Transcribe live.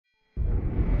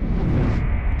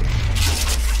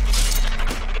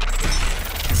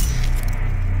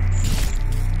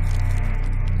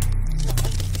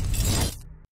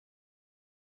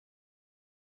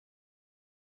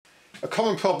A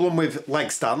common problem with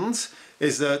leg stands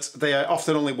is that they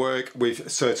often only work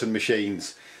with certain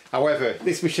machines. However,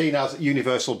 this machine has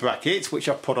universal brackets which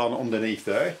I've put on underneath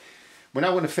there. We're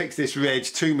now going to fix this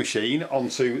Rage 2 machine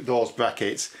onto those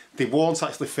brackets. They won't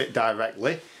actually fit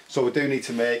directly, so we do need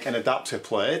to make an adapter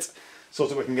plate so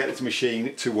that we can get this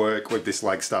machine to work with this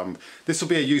leg stand. This will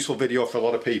be a useful video for a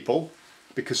lot of people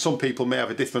because some people may have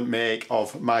a different make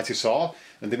of Mitre saw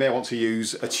and they may want to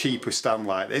use a cheaper stand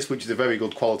like this, which is a very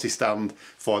good quality stand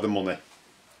for the money.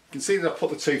 You can see that I've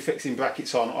put the two fixing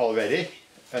brackets on already,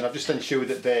 and I've just ensured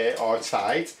that they are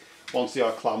tight once they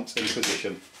are clamped in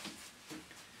position.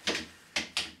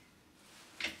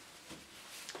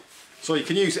 So you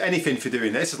can use anything for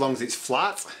doing this as long as it's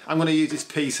flat. I'm going to use this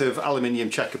piece of aluminium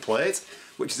checker plate,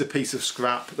 which is a piece of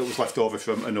scrap that was left over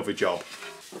from another job.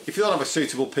 If you don't have a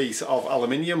suitable piece of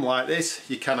aluminium like this,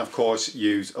 you can of course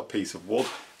use a piece of wood,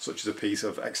 such as a piece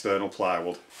of external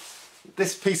plywood.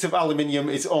 This piece of aluminium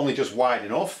is only just wide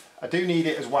enough. I do need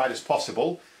it as wide as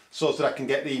possible so that I can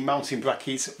get the mounting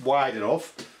brackets wide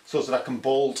enough so that I can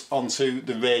bolt onto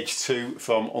the Rage 2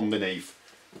 from underneath.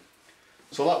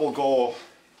 So that will go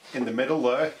in the middle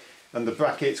there, and the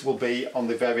brackets will be on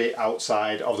the very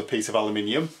outside of the piece of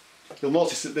aluminium. You'll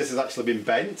notice that this has actually been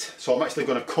bent, so I'm actually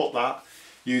going to cut that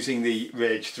using the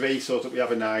Rage 3 so that we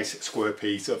have a nice square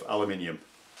piece of aluminium.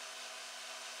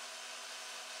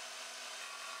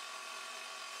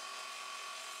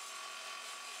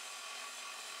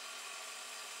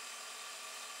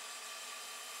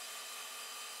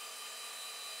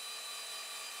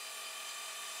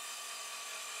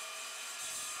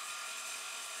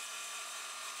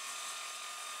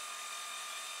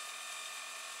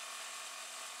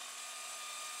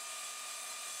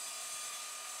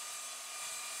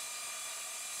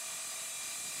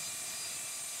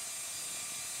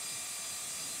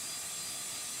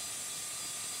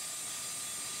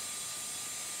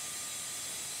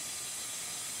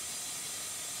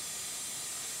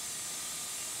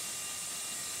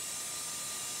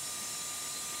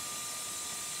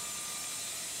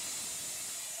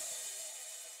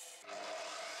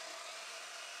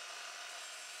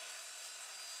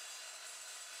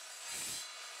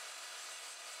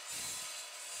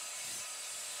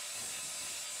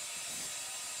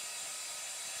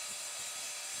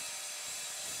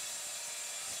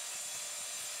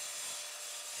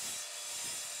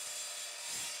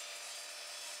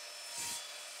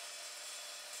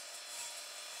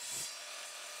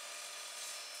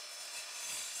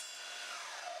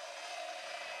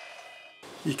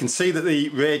 You can see that the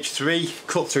Rage 3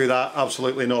 cut through that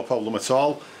absolutely no problem at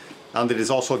all, and it has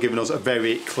also given us a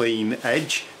very clean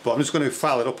edge, but I'm just going to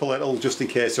file it up a little just in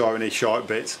case there are any sharp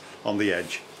bits on the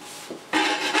edge.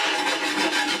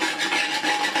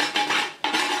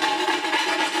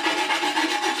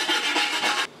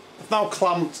 I've now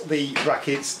clamped the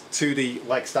brackets to the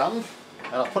leg stand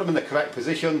and I've put them in the correct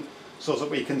position so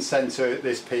that we can centre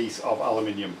this piece of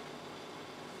aluminium.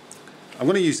 I'm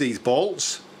going to use these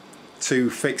bolts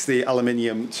to fix the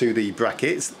aluminium to the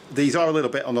brackets. These are a little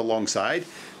bit on the long side,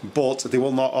 but they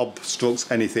will not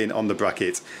obstruct anything on the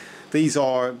bracket. These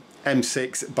are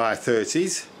M6 by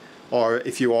 30s, or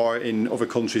if you are in other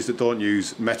countries that don't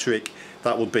use metric,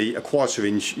 that would be a 1/4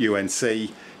 inch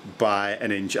UNC by 1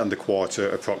 1/4 inch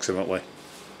approximately.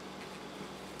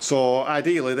 So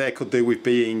ideally they could do with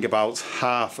being about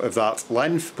half of that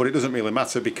length, but it doesn't really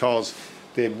matter because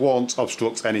they won't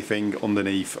obstruct anything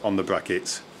underneath on the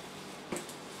brackets.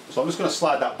 So I'm just going to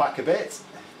slide that back a bit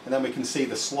and then we can see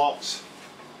the slots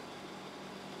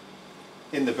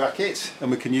in the bracket, and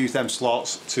we can use them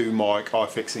slots to mark our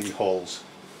fixing holes.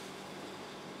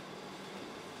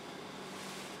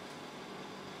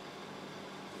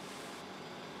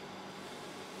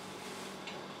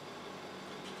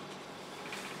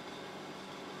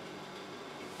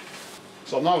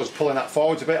 So I'm now just pulling that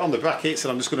forwards a bit on the brackets,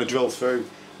 and I'm just going to drill through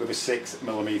with a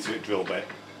 6mm drill bit.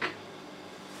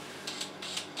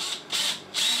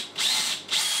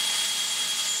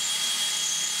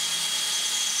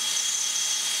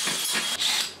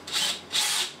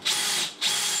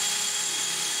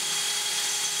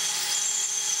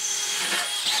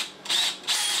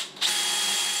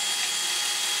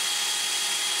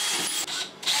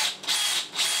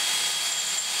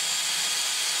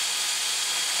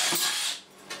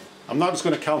 I'm now just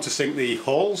going to countersink the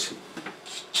holes.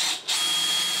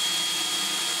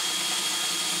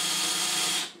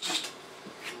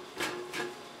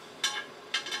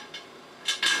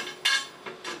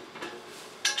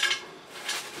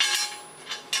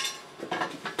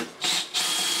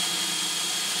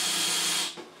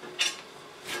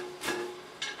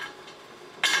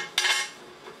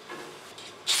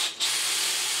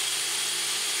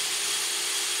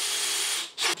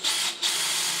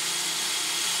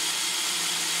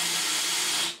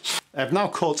 I've now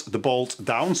cut the bolt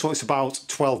down, so it's about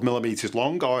 12mm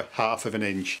long, or half of an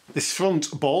inch. This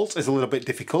front bolt is a little bit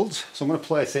difficult, so I'm going to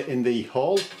place it in the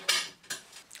hole.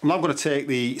 I'm now going to take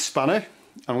the spanner,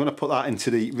 and I'm going to put that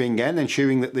into the ring end,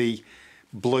 ensuring that the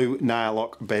blue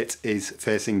nylock bit is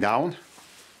facing down.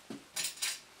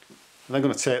 And I'm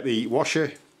going to take the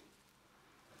washer,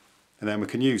 and then we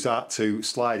can use that to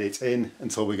slide it in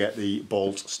until we get the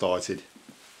bolt started.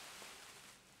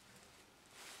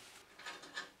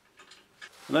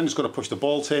 And then just going to push the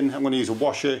bolt in. I'm going to use a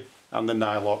washer and the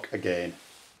nylock again.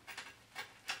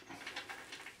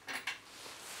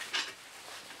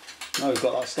 Now we've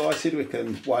got that started, we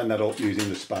can wind that up using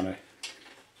the spanner.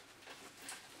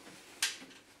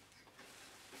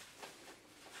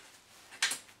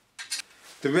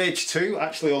 The Rage 2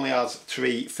 actually only has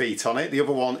 3 feet on it. The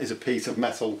other one is a piece of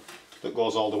metal that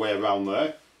goes all the way around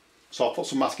there. So I'll put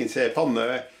some masking tape on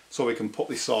there so we can put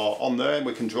the saw on there and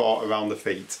we can draw around the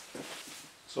feet.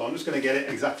 So I'm just going to get it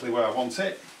exactly where I want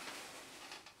it.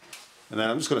 And then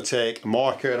I'm just going to take a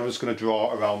marker and I'm just going to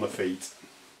draw around the feet.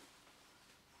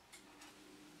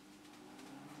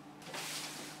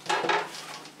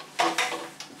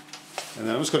 And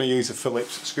then I'm just going to use a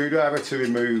Phillips screwdriver to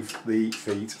remove the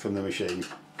feet from the machine.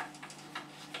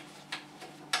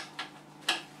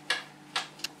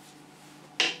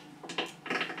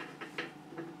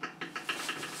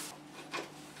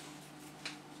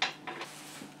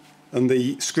 And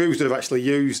the screws that I've actually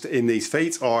used in these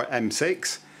feet are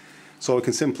M6, so we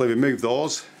can simply remove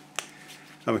those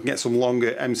and we can get some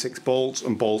longer M6 bolts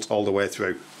and bolt all the way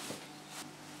through.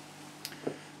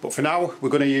 But for now we're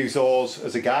going to use those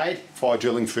as a guide for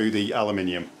drilling through the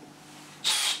aluminium.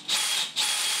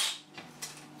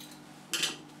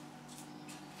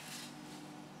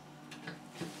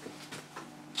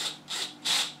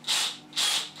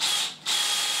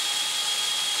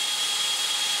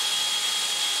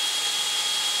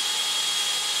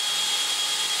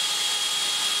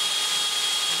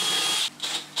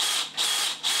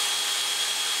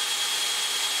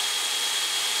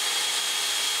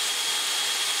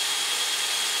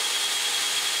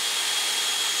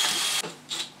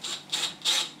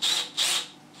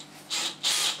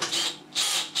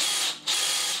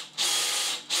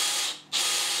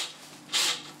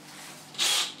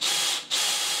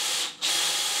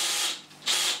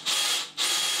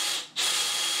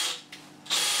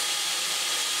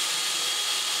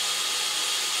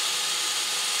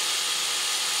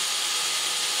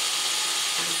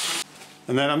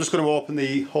 And then I'm just going to open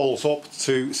the holes up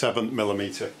to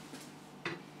 7mm.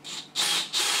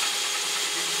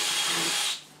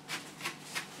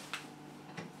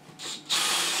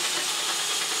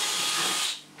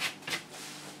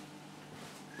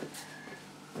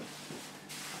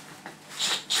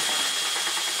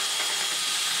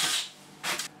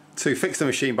 To fix the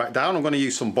machine back down, I'm going to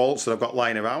use some bolts that I've got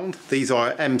lying around. These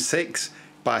are M6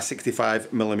 by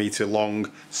 65mm long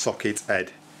socket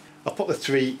head. I'll put the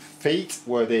 3 feet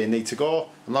where they need to go.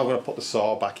 I'm now going to put the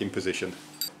saw back in position.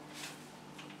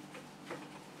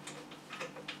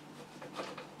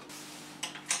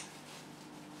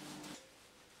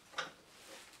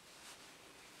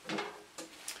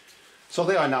 So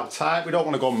they are now tight. We don't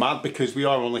want to go mad because we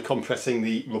are only compressing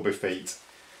the rubber feet.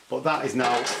 But that is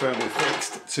now firmly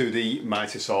fixed to the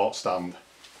Mitre saw stand.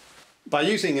 By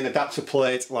using an adapter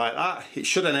plate like that, it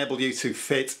should enable you to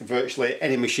fit virtually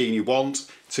any machine you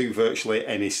want to virtually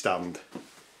any stand.